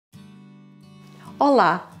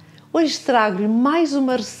Olá! Hoje trago-lhe mais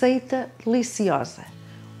uma receita deliciosa.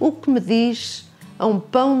 O que me diz a um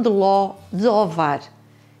pão de ló de OVAR.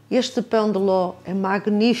 Este pão de ló é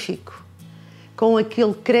magnífico, com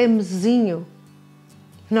aquele cremezinho.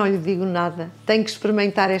 Não lhe digo nada, tem que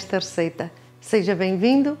experimentar esta receita. Seja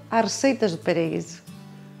bem-vindo às Receitas do Paraíso.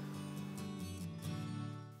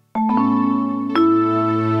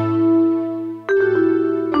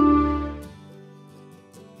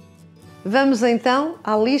 Vamos então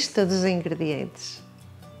à lista dos ingredientes.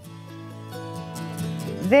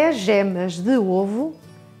 10 gemas de ovo,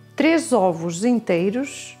 3 ovos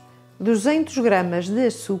inteiros, 200 gramas de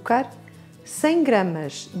açúcar, 100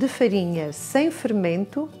 gramas de farinha sem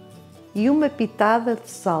fermento e uma pitada de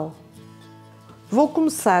sal. Vou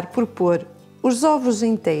começar por pôr os ovos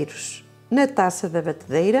inteiros na taça da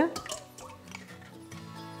batedeira,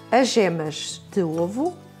 as gemas de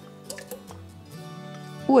ovo,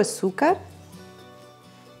 o açúcar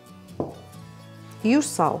e o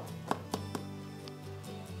sal.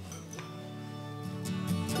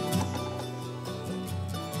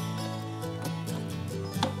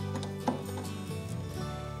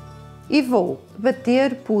 E vou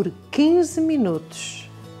bater por 15 minutos.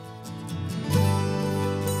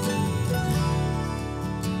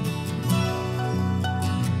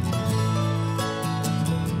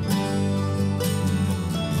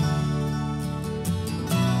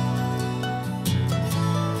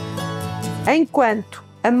 Enquanto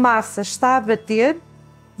a massa está a bater,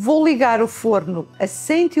 vou ligar o forno a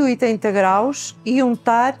 180 graus e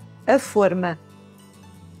untar a forma.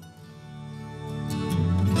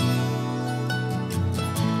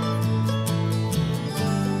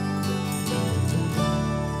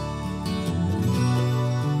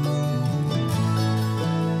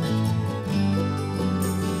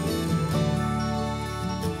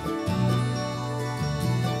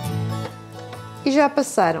 E já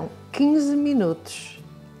passaram 15 minutos.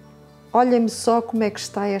 Olhem-me só como é que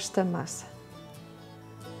está esta massa.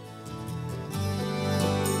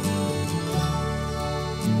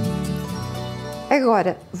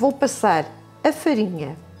 Agora vou passar a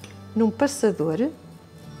farinha num passador.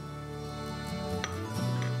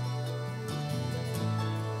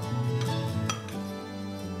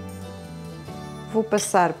 Vou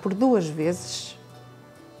passar por 2 vezes.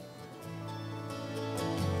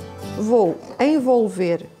 Vou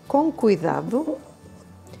envolver com cuidado.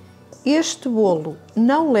 Este bolo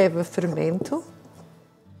não leva fermento.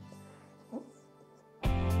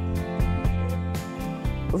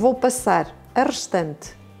 Vou passar a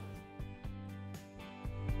restante.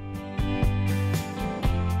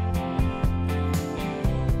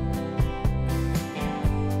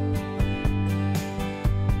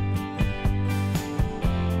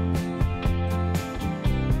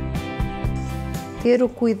 Ter o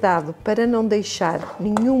cuidado para não deixar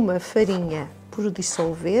nenhuma farinha por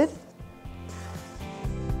dissolver.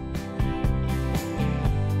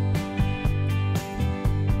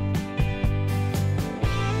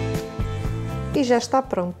 E já está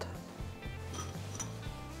pronta.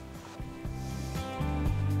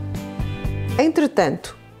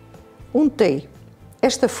 Entretanto, untei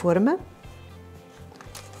esta forma.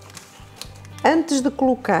 Antes de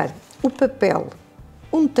colocar o papel,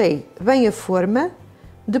 untei bem a forma,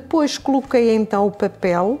 depois coloquei então o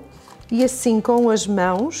papel e assim com as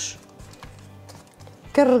mãos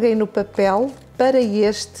carreguei no papel para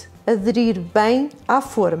este aderir bem à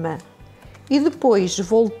forma e depois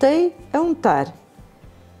voltei a untar.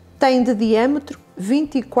 Tem de diâmetro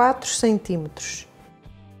 24 centímetros.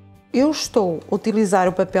 Eu estou a utilizar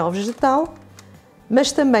o papel vegetal,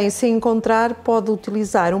 mas também, se encontrar, pode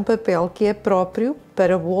utilizar um papel que é próprio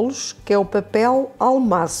para bolos, que é o papel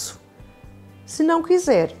almaço. Se não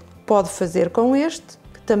quiser, pode fazer com este,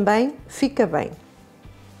 que também fica bem.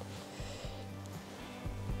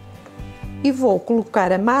 E vou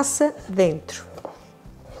colocar a massa dentro.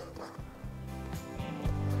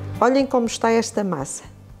 Olhem como está esta massa.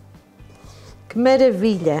 Que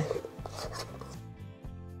maravilha!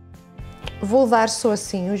 Vou dar só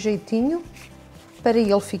assim um jeitinho para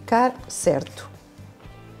ele ficar certo.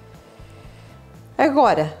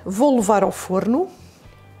 Agora vou levar ao forno.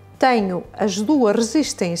 Tenho as 2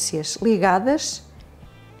 resistências ligadas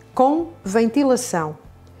com ventilação.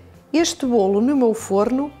 Este bolo no meu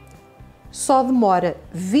forno só demora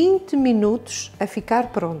 20 minutos a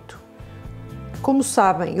ficar pronto. Como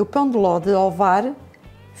sabem, o pão de ló de OVAR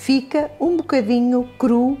fica um bocadinho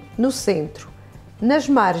cru no centro. Nas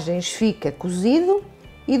margens fica cozido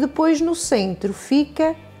e depois no centro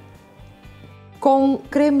fica com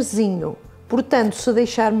cremezinho. Portanto, se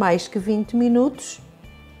deixar mais que 20 minutos,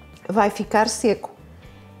 vai ficar seco.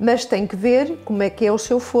 Mas tem que ver como é que é o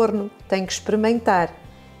seu forno, tem que experimentar.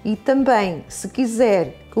 E também, se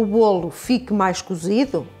quiser que o bolo fique mais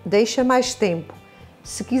cozido, deixa mais tempo.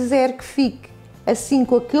 Se quiser que fique assim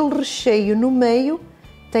com aquele recheio no meio,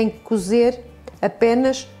 tem que cozer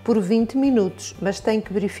apenas por 20 minutos, mas tem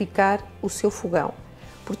que verificar o seu fogão.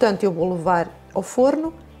 Portanto, eu vou levar ao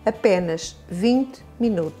forno apenas 20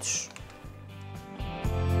 minutos.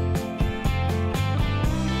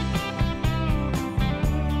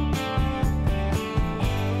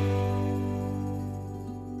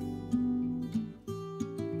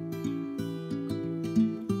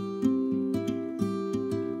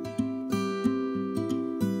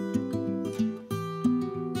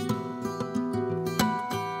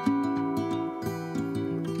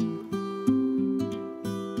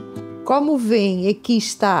 Como veem, aqui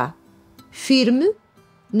está firme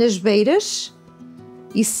nas beiras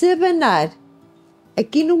e se abanar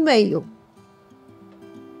aqui no meio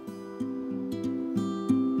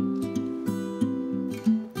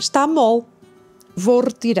está mole, vou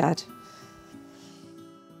retirar.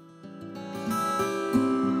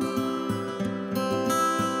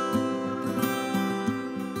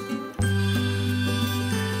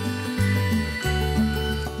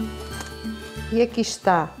 E aqui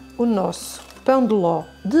está o nosso pão de ló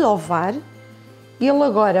de OVAR. Ele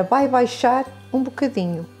agora vai baixar um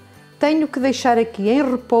bocadinho. Tenho que deixar aqui em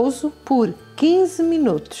repouso por 15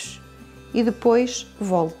 minutos e depois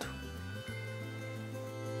volto.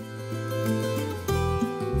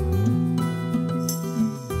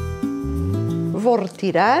 Vou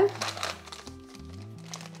retirar.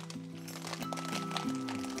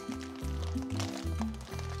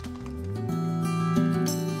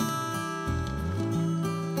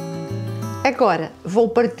 Agora vou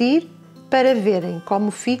partir para verem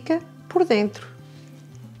como fica por dentro.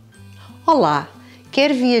 Olá!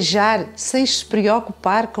 Quer viajar sem se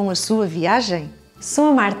preocupar com a sua viagem? Sou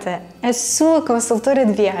a Marta, a sua consultora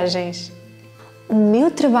de viagens. O meu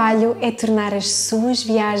trabalho é tornar as suas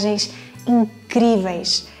viagens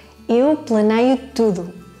incríveis. Eu planeio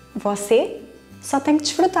tudo. Você só tem que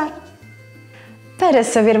desfrutar. Para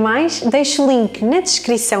saber mais, deixo o link na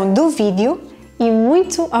descrição do vídeo. E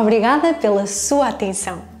muito obrigada pela sua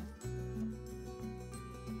atenção!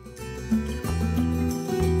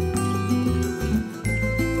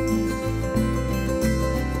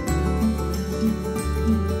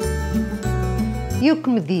 E o que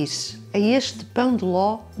me diz a este pão de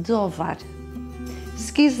ló de OVAR?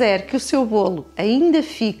 Se quiser que o seu bolo ainda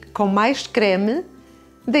fique com mais creme,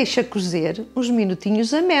 deixa cozer uns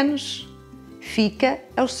minutinhos a menos. Fica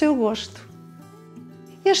ao seu gosto.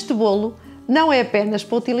 Este bolo não é apenas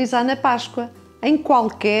para utilizar na Páscoa, em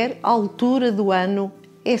qualquer altura do ano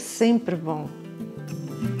é sempre bom.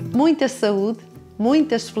 Muita saúde,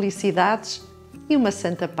 muitas felicidades e uma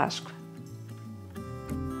Santa Páscoa!